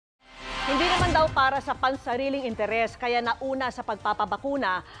Hindi naman daw para sa pansariling interes kaya nauna sa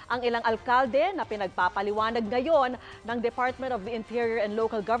pagpapabakuna ang ilang alkalde na pinagpapaliwanag ngayon ng Department of the Interior and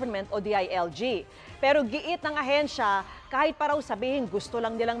Local Government o DILG. Pero giit ng ahensya, kahit pa raw sabihin gusto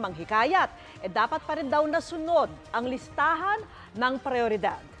lang nilang manghikayat, dapat pa rin daw nasunod ang listahan ng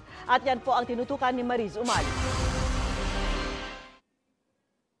prioridad. At yan po ang tinutukan ni Mariz Umali.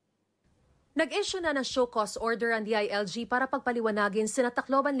 Nag-issue na ng show cause order ang DILG para pagpaliwanagin sina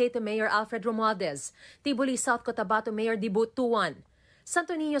Tacloban City Mayor Alfred Romualdez, Tibuli South Cotabato Mayor Dibu Tuan,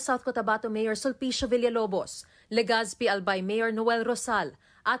 Santo Niño South Cotabato Mayor Sulpicio Villalobos, Legazpi Albay Mayor Noel Rosal,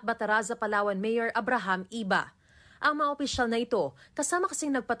 at Bataraza Palawan Mayor Abraham Iba. Ang mga opisyal na ito, kasama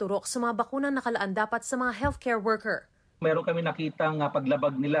kasing nagpaturok sa mga bakunang nakalaan dapat sa mga healthcare worker. Meron kami nakitang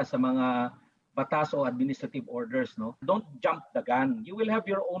paglabag nila sa mga batas o administrative orders, no? Don't jump the gun. You will have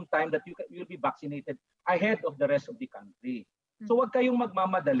your own time that you will be vaccinated ahead of the rest of the country. So huwag kayong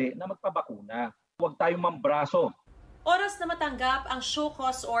magmamadali na magpabakuna. Huwag tayong mambraso. Oras na matanggap ang show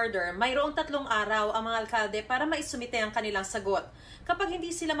cause order, mayroong 3 araw ang mga alkalde para maisumite ang kanilang sagot. Kapag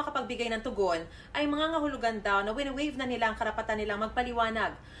hindi sila makapagbigay ng tugon, ay mga ngahulugan daw na wini-waive na nila ang karapatan nilang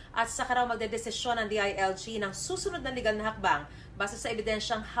magpaliwanag at saka raw magdedesisyon ang DILG ng susunod na legal na hakbang base sa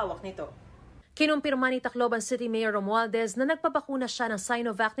ebidensyang hawak nito. Kinumpirma ni Tacloban City Mayor Romualdez na nagpabakuna siya ng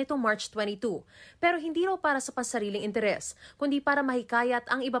Sinovac nitong March 22, pero hindi raw para sa pansariling interes, kundi para mahikayat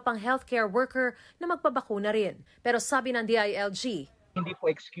ang iba pang healthcare worker na magpabakuna rin. Pero sabi ng DILG, hindi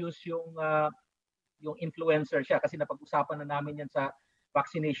po excuse yung influencer siya kasi napag-usapan na namin yan sa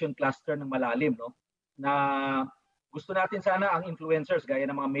vaccination cluster ng malalim, no? Na gusto natin sana ang influencers gaya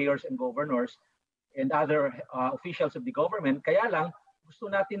ng mga mayors and governors and other officials of the government, kaya lang gusto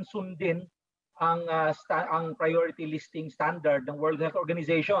natin sundin ang priority listing standard ng World Health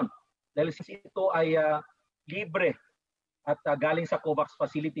Organization. Dahil ito ay libre at galing sa COVAX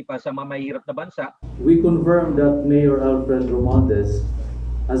facility pa sa mamahirap na bansa. We confirm that Mayor Alfred Romualdez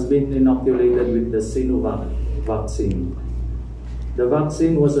has been inoculated with the Sinovac vaccine. The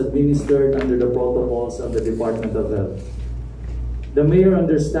vaccine was administered under the protocols of the Department of Health. The Mayor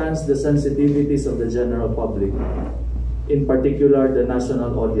understands the sensitivities of the general public, in particular the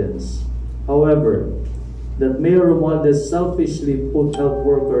national audience. However, that Mayor Romualdez selfishly put health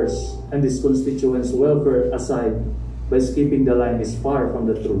workers and his constituents' welfare aside by skipping the line is far from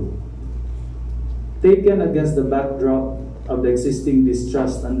the truth. Taken against the backdrop of the existing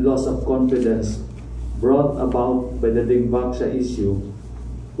distrust and loss of confidence brought about by the Dingvaksha issue,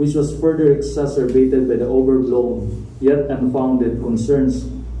 which was further exacerbated by the overblown yet unfounded concerns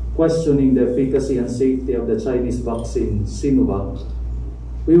questioning the efficacy and safety of the Chinese vaccine Sinovac,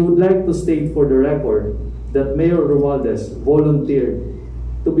 we would like to state for the record that Mayor Romualdez volunteered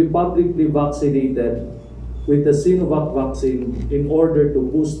to be publicly vaccinated with the Sinovac vaccine in order to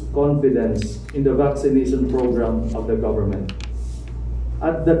boost confidence in the vaccination program of the government.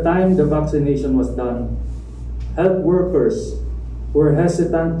 At the time the vaccination was done, health workers were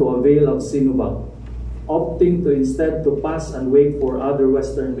hesitant to avail of Sinovac, opting to instead to pass and wait for other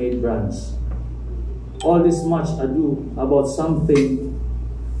Western-made brands. All this much ado about something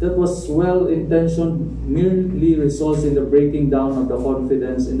that was well-intentioned merely results in the breaking down of the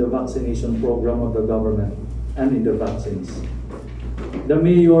confidence in the vaccination program of the government and in the vaccines. The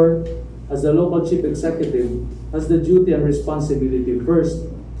mayor, as the local chief executive, has the duty and responsibility first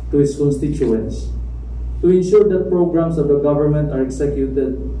to his constituents to ensure that programs of the government are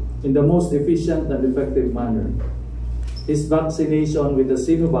executed in the most efficient and effective manner. His vaccination with the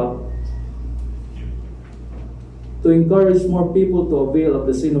Sinovac to encourage more people to avail of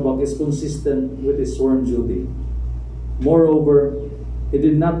the Sinovac is consistent with his sworn duty. Moreover, he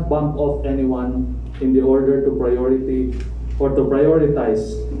did not bump off anyone in the order to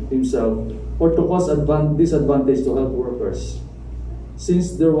prioritize himself or to cause disadvantage to health workers.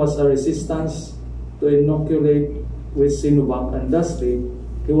 Since there was a resistance to inoculate with Sinovac and thusly,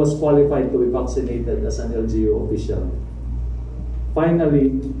 he was qualified to be vaccinated as an LGU official.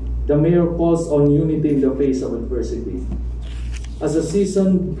 Finally, the mayor calls on unity in the face of adversity. As a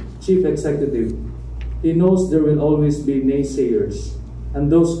seasoned chief executive, he knows there will always be naysayers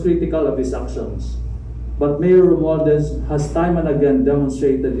and those critical of his actions. But Mayor Romualdez has time and again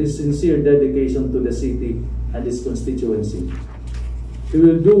demonstrated his sincere dedication to the city and his constituency. He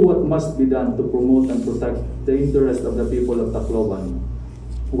will do what must be done to promote and protect the interest of the people of Tacloban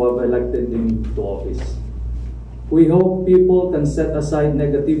who have elected him to office. We hope people can set aside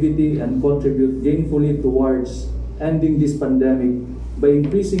negativity and contribute gainfully towards ending this pandemic by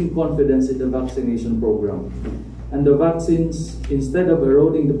increasing confidence in the vaccination program and the vaccines instead of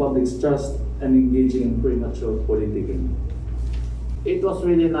eroding the public's trust and engaging in premature politicking. it was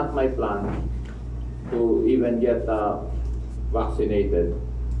really not my plan to even get vaccinated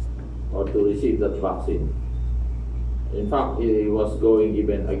or to receive that vaccine. In fact, it was going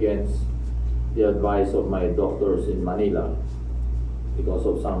even against the advice of my doctors in Manila because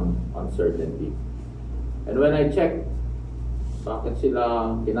of some uncertainty. And when I checked, bakit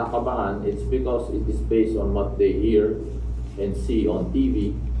sila kinakabahan, it's because it is based on what they hear and see on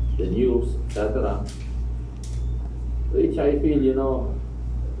TV, the news, etc. Which I feel, you know,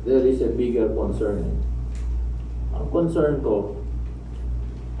 there is a bigger concern. Ang concern ko,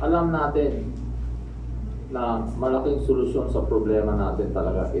 alam natin na malaking solusyon sa problema natin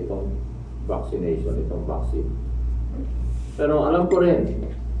talaga itong vaccination, itong vaccine. Pero alam ko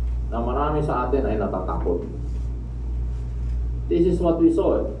rin na marami sa atin ay natatakot. This is what we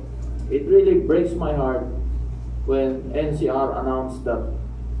saw. It really breaks my heart when NCR announced that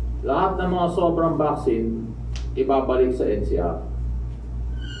lahat ng mga sobrang vaccine ibabalik sa NCR.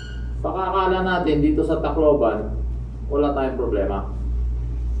 Baka akala natin dito sa Tacloban wala tayong problema.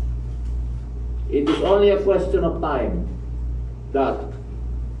 It is only a question of time that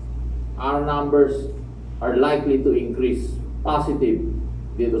our numbers are likely to increase positive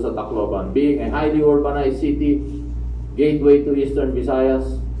dito sa Tacloban, being a highly urbanized city, gateway to Eastern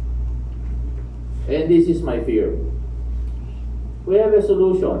Visayas. And this is my fear. We have a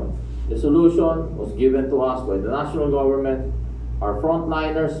solution. The solution was given to us by the national government. Our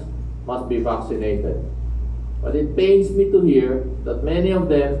frontliners must be vaccinated. But it pains me to hear that many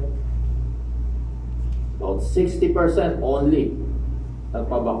of them, about 60% only,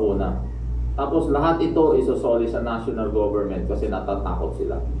 nagpabakuna. Tapos lahat ito isosoli sa national government kasi natatakot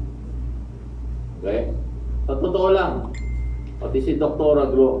sila. Okay? Sa totoo lang, pati si Dr.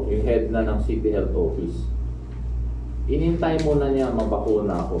 Agro, yung head na ng City Health Office, inintay muna niya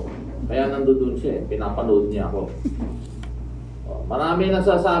mabakuna ako. Kaya nandoon siya, pinapanood niya ako. Marami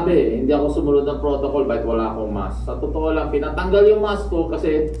nagsasabi, hindi ako sumunod ng protocol kahit wala akong mask. Sa totoo lang, pinatanggal yung mask ko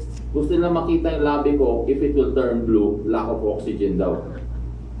kasi gusto nila makita yung labi ko if it will turn blue, lack of oxygen daw.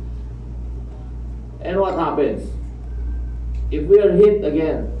 And what happens? If we are hit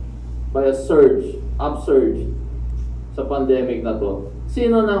again by a surge, upsurge sa pandemic na to,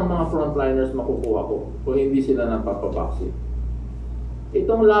 sino ng mga frontliners makukuha ko kung hindi sila nagpapabaksin?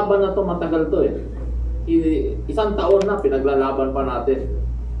 Itong laban na to matagal to eh. Isang taon na pinaglalaban pa natin.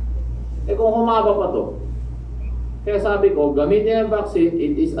 Eh kung humaba pa to, kaya sabi ko, gamitin ang vaccine,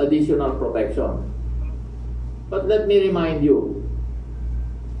 it is additional protection. But let me remind you,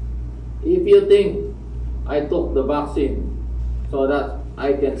 if you think I took the vaccine so that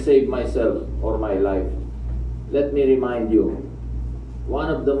I can save myself or my life, let me remind you, one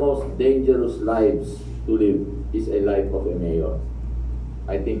of the most dangerous lives to live is a life of a mayor.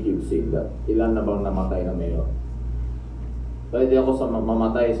 I think you've seen that. Ilan na bang namatay na mayor? Pwede ako sa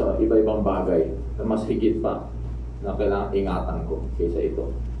mamatay sa iba-ibang bagay na mas higit pa na kailangan ingatan ko kaysa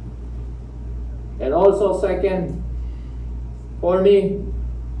ito. And also second, for me,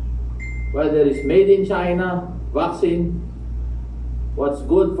 whether it's made in China, vaccine, what's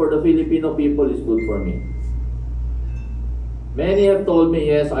good for the Filipino people is good for me. Many have told me,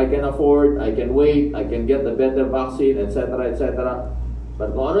 yes, I can afford, I can wait, I can get the better vaccine, etc., etc.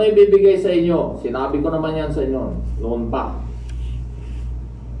 But kung ano ibibigay sa inyo, sinabi ko naman yan sa inyo noon pa,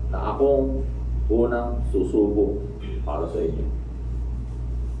 na akong unang susubo para sa inyo.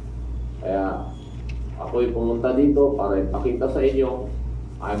 Kaya ako'y pumunta dito para ipakita sa inyo,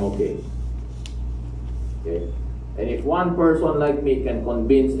 I'm okay. Okay? And if one person like me can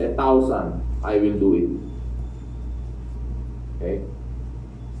convince 1,000, I will do it. Okay?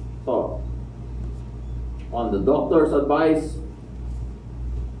 So, on the doctor's advice,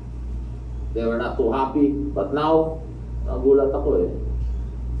 they were not too happy, but now, nagulat ako eh.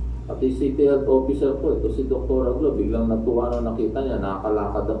 Pati City Health Officer ko, ito si Dr. Aglo, biglang natuwa nung nakita niya,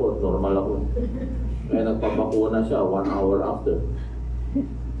 nakakalakad ako, normal ako. Kaya nagpabakuna siya 1 hour after.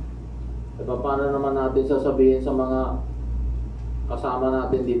 E paano naman natin sasabihin sa mga kasama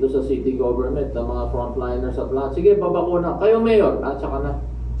natin dito sa city government, ng mga frontliners at lahat, sige, babakuna. Kayo, Mayor, at saka na.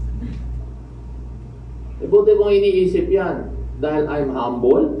 E buti kong iniisip yan, dahil I'm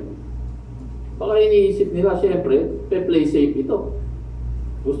humble, baka iniisip nila, syempre, play safe ito.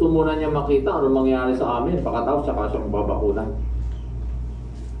 Gusto muna niya makita ano mangyari sa amin, pagkatapos saka siyang babakuna.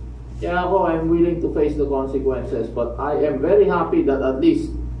 Kaya ako, I'm willing to face the consequences, but I am very happy that at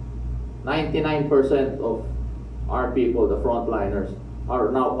least 99% of our people, the frontliners, are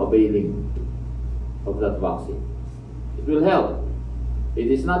now availing of that vaccine. It will help.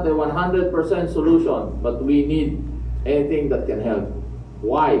 It is not a 100% solution, but we need anything that can help.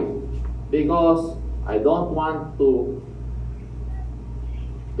 Why? Because I don't want to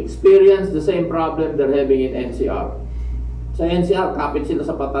experience the same problem they're having in NCR. Sa NCR, kapit sila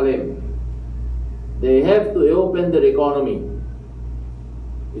sa patalim. They have to open their economy.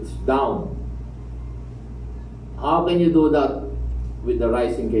 It's down. How can you do that with the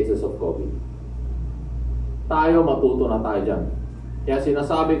rising cases of COVID? Tayo, matuto na tayo dyan. Kaya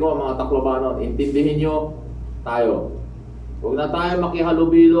sinasabi ko, mga Taclobanon, intindihin nyo tayo. Huwag na tayo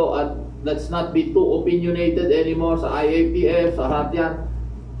makihalubilo at let's not be too opinionated anymore sa IAPF, sa lahat yan.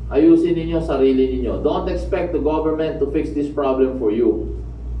 Ayusin ninyo sarili ninyo. Don't expect the government to fix this problem for you.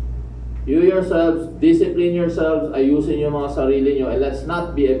 You yourselves, discipline yourselves, ayusin nyo mga sarili nyo, and let's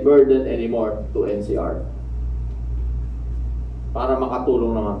not be a burden anymore to NCR. Para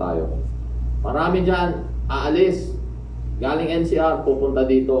makatulong naman tayo. Marami dyan, aalis, galing NCR, pupunta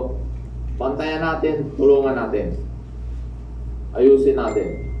dito. Bantayan natin, tulungan natin. Ayusin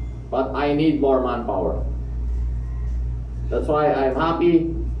natin. But I need more manpower. That's why I'm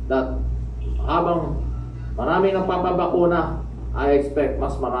happy that habang marami nagpapabakuna, I expect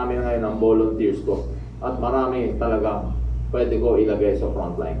mas marami na ngayon ang volunteers ko. At marami talagang pwede ko ilagay sa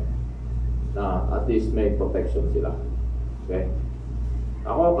frontline na at least may protection sila. Okay?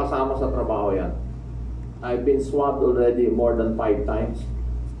 Ako kasama sa trabaho yan. I've been swabbed already more than 5 times.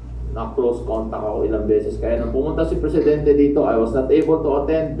 Na-close contact ako ilang beses. Kaya nung pumunta si Presidente dito, I was not able to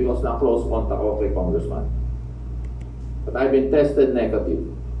attend because na-close contact ako kay Congressman. But I've been tested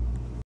negative.